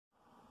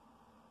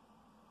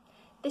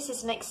This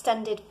is an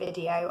extended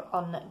video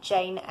on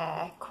Jane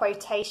Eyre,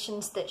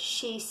 quotations that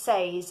she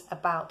says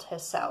about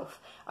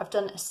herself. I've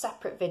done a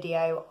separate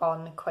video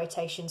on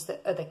quotations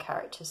that other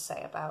characters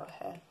say about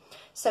her.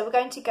 So we're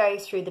going to go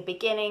through the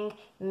beginning,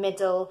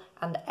 middle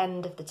and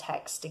end of the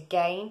text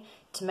again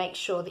to make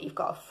sure that you've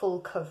got a full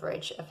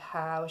coverage of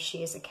how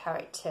she as a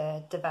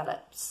character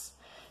develops.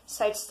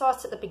 So to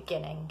start at the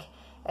beginning,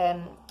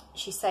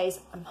 she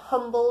says, I'm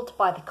humbled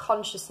by the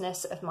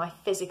consciousness of my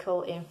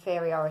physical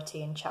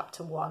inferiority in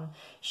chapter 1.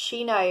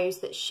 She knows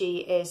that she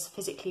is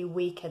physically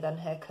weaker than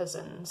her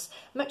cousins.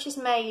 Much is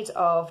made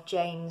of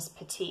Jane's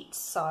petite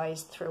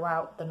size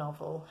throughout the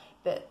novel,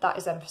 but that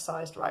is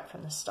emphasised right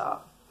from the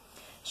start.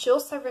 She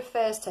also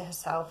refers to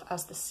herself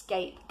as the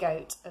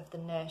scapegoat of the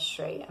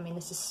nursery. I mean,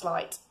 this is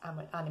slight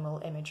animal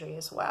imagery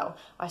as well.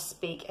 I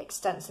speak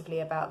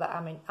extensively about the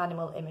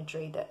animal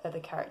imagery that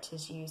other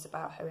characters use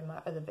about her in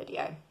my other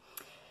video.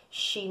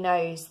 She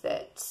knows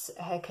that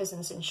her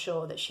cousins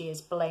ensure that she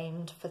is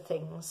blamed for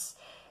things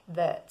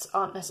that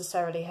aren't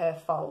necessarily her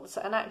fault.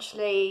 And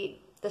actually,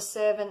 the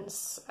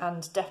servants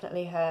and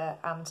definitely her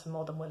aunt are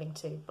more than willing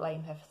to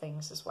blame her for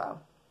things as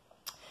well.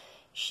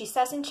 She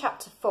says in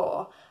chapter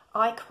 4,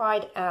 I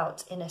cried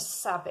out in a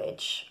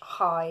savage,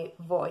 high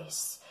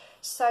voice.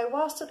 So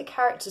whilst other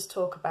characters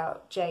talk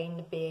about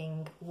Jane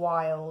being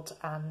wild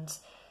and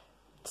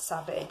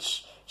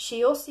savage,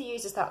 she also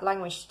uses that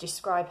language to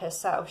describe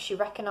herself. She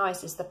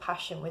recognises the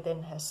passion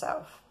within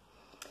herself.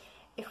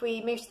 If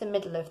we move to the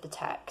middle of the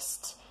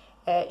text,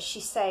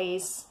 she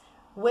says,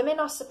 women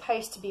are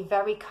supposed to be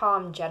very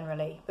calm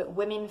generally, but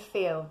women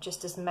feel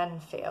just as men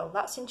feel.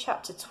 That's in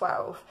chapter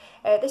 12.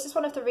 This is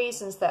one of the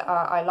reasons that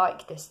I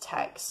like this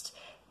text,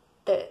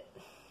 that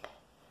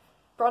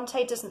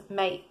Bronte doesn't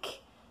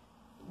make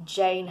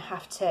Jane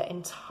have to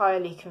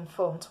entirely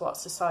conform to what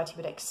society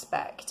would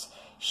expect.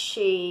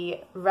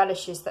 She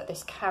relishes that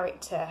this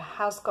character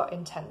has got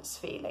intense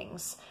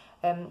feelings,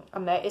 and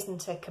there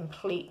isn't a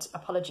complete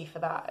apology for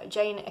that.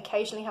 Jane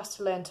occasionally has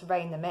to learn to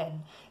rein them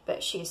in,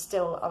 but she is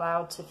still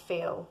allowed to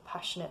feel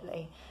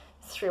passionately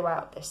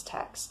throughout this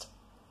text.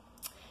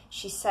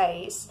 She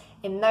says,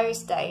 in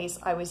those days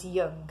I was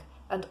young,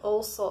 and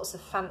all sorts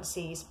of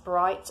fancies,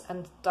 bright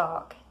and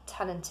dark,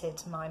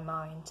 tenanted my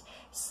mind.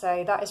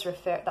 So that's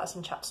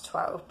in chapter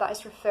 12. That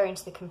is referring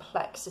to the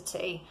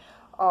complexity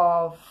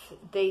of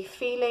the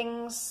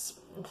feelings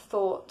and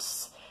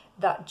thoughts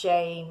that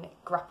Jane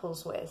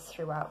grapples with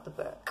throughout the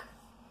book.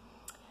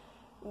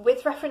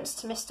 With reference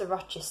to Mr.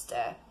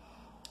 Rochester,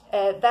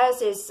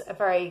 theirs is a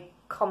very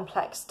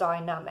complex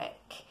dynamic.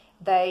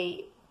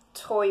 They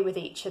toy with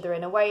each other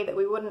in a way that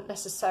we wouldn't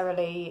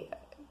necessarily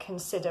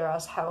consider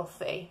as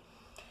healthy.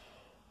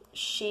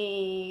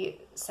 She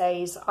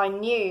says, I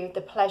knew the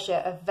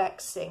pleasure of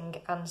vexing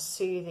and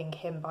soothing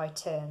him by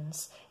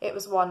turns. It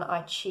was one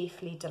I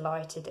chiefly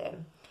delighted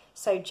in.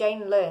 So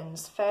Jane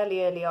learns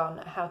fairly early on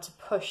how to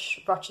push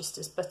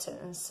Rochester's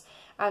buttons,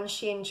 and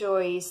she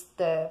enjoys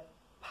the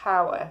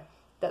power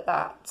that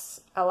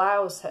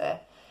allows her.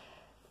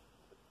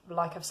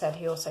 Like I've said,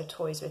 he also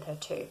toys with her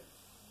too,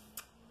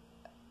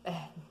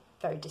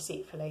 very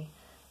deceitfully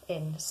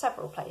in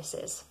several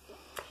places.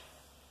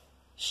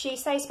 She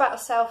says about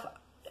herself,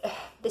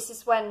 this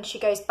is when she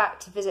goes back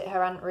to visit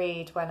her Aunt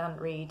Reed when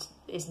Aunt Reed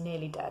is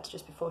nearly dead,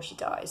 just before she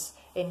dies,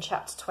 in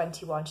chapter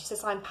 21. She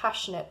says, I'm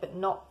passionate but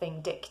not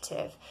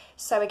vindictive.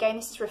 So again,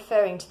 this is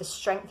referring to the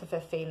strength of her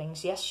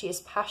feelings. Yes, she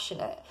is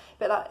passionate,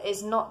 but that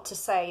is not to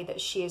say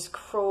that she is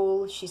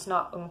cruel, she's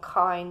not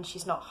unkind,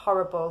 she's not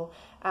horrible,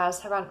 as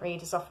her Aunt Reed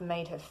has often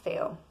made her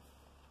feel.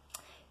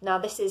 Now,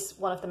 this is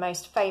one of the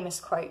most famous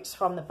quotes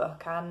from the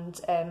book,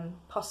 and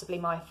possibly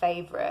my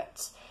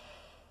favourite.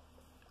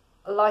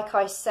 Like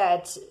I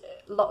said,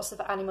 lots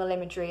of animal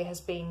imagery has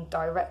been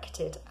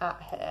directed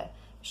at her.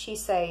 She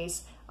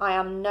says, I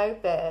am no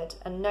bird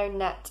and no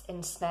net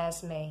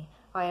ensnares me.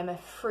 I am a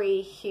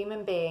free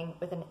human being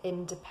with an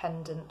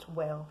independent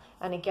will.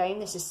 And again,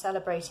 this is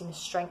celebrating the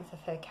strength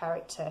of her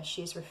character.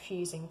 She is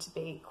refusing to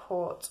be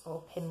caught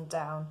or pinned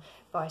down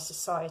by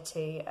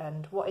society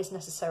and what is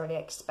necessarily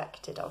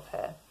expected of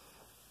her.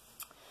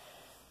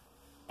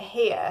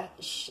 Here,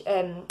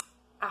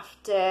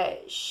 after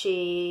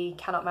she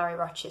cannot marry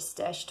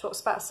Rochester, she talks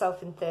about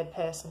herself in third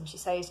person. She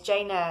says,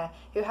 Jane Eyre,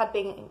 who had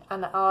been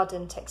an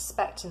ardent,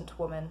 expectant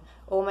woman,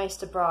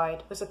 almost a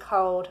bride, was a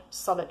cold,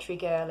 solitary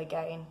girl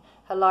again.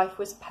 Her life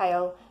was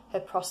pale, her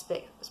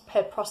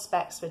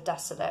prospects were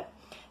desolate.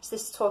 So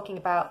this is talking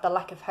about the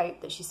lack of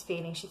hope that she's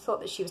feeling. She thought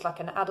that she was like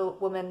an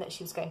adult woman, that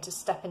she was going to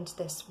step into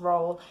this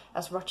role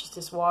as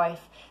Rochester's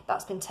wife.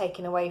 That's been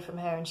taken away from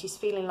her, and she's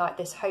feeling like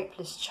this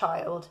hopeless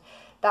child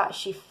that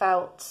she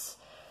felt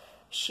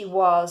she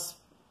was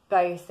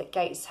both at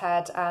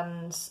Gateshead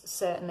and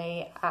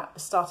certainly at the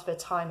start of her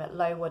time at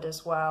Lowood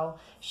as well.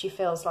 She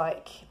feels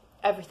like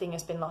everything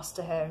has been lost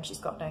to her and she's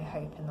got no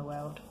hope in the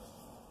world.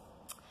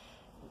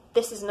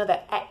 This is another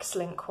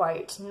excellent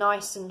quote,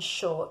 nice and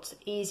short,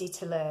 easy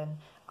to learn.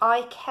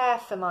 I care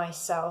for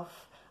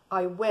myself.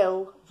 I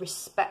will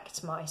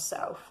respect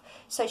myself.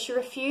 So she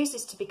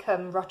refuses to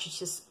become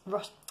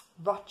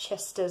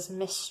Rochester's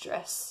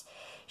mistress.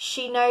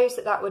 She knows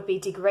that that would be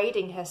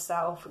degrading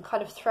herself and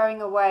kind of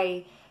throwing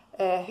away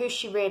who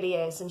she really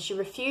is, and she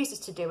refuses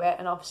to do it,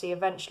 and obviously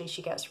eventually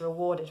she gets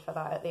rewarded for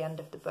that at the end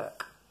of the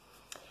book.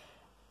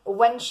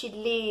 When she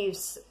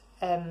leaves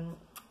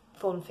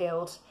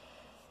Thornfield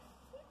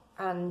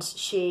and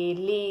she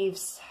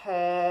leaves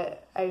her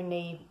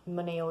only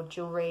money or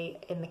jewellery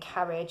in the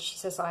carriage, she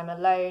says, "I'm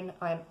alone,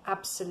 I am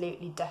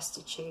absolutely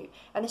destitute."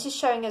 And this is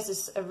showing us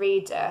as a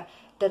reader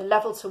the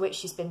level to which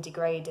she's been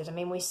degraded. I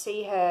mean, we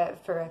see her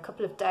for a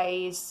couple of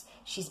days,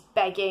 she's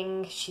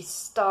begging, she's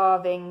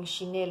starving,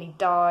 she nearly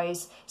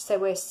dies. So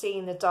we're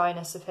seeing the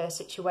direness of her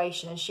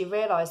situation, and she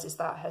realises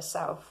that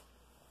herself.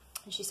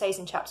 And she says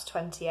in chapter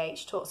 28,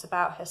 she talks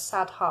about her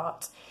sad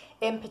heart,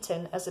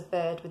 impotent as a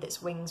bird with its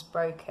wings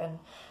broken.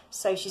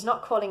 So she's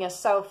not calling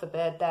herself a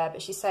bird there,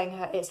 but she's saying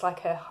it's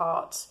like her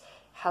heart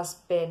has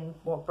been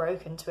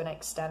broken to an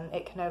extent.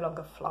 It can no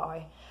longer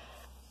fly.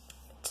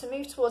 To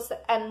move towards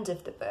the end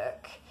of the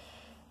book,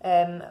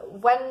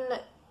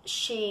 when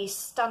she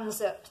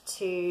stands up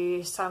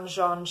to Saint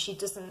John, she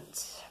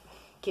doesn't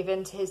give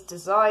in to his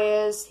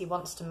desires. He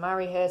wants to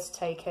marry her, to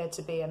take her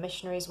to be a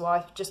missionary's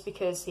wife, just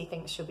because he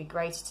thinks she'll be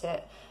great at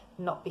it,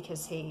 not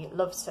because he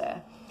loves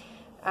her.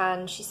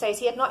 And she says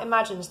he had not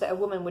imagined that a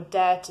woman would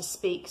dare to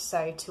speak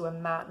so to a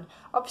man.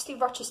 Obviously,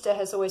 Rochester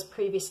has always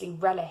previously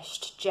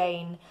relished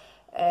Jane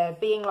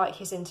being like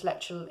his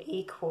intellectual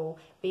equal,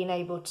 being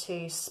able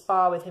to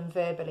spar with him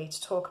verbally,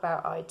 to talk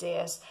about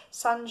ideas.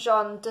 Saint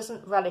John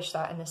doesn't relish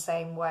that in the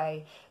same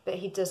way, but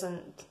he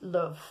doesn't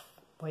love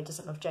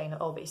Jane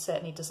at all, but he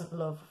certainly doesn't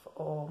love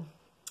or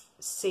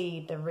see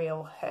the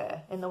real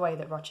her in the way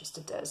that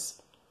Rochester does.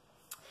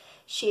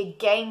 She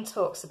again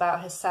talks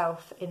about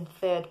herself in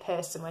third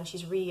person when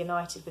she's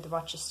reunited with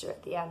Rochester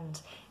at the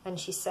end, and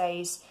she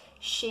says,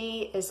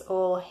 "She is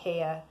all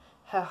here,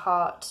 her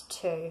heart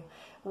too,"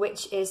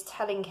 which is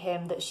telling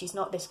him that she's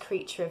not this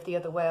creature of the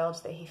other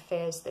world that he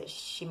fears that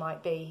she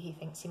might be. He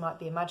thinks he might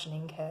be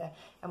imagining her,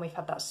 and we've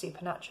had that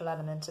supernatural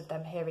element of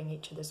them hearing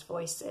each other's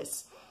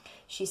voices.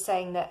 She's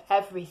saying that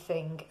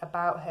everything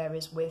about her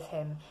is with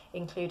him,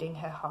 including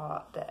her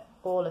heart, that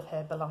all of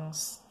her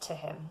belongs to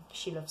him.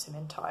 She loves him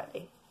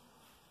entirely.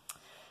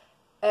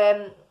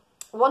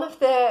 One of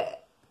the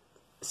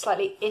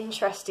slightly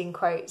interesting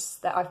quotes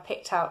that I've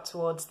picked out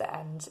towards the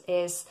end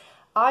is,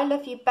 "I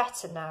love you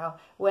better now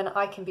when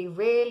I can be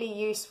really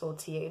useful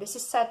to you." This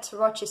is said to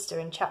Rochester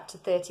in chapter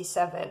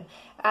 37,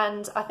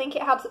 and I think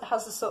it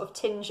has a sort of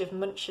tinge of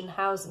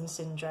Munchausen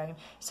syndrome.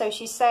 So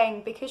she's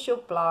saying, because you're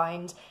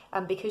blind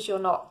and because you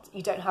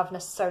don't have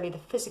necessarily the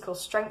physical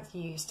strength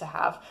you used to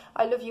have,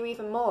 I love you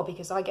even more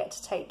because I get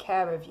to take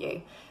care of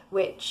you,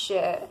 which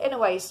in a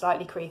way is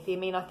slightly creepy. I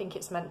mean, I think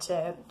it's meant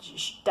to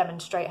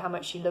demonstrate how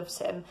much she loves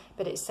him,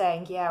 but it's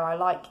saying, yeah, I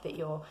like that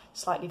you're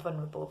slightly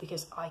vulnerable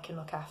because I can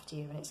look after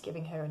you, and it's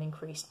giving her an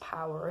increased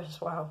power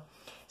as well.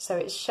 So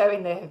it's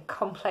showing the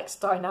complex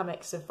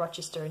dynamics of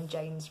Rochester and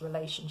Jane's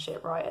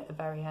relationship right at the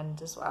very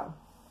end as well.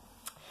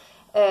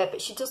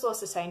 But she does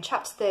also say in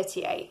chapter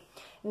 38,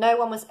 "No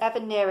one was ever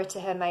nearer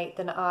to her mate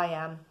than I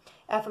am,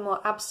 ever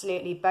more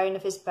absolutely bone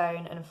of his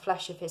bone and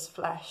flesh of his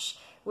flesh,"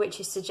 which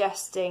is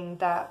suggesting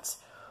that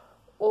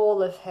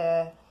all of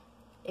her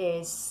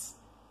is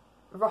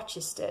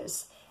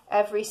Rochester's.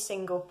 Every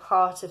single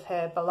part of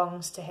her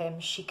belongs to him.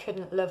 She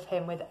couldn't love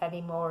him with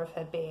any more of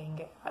her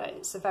being.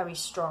 It's a very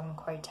strong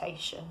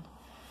quotation.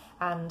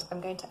 And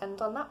I'm going to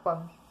end on that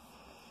one.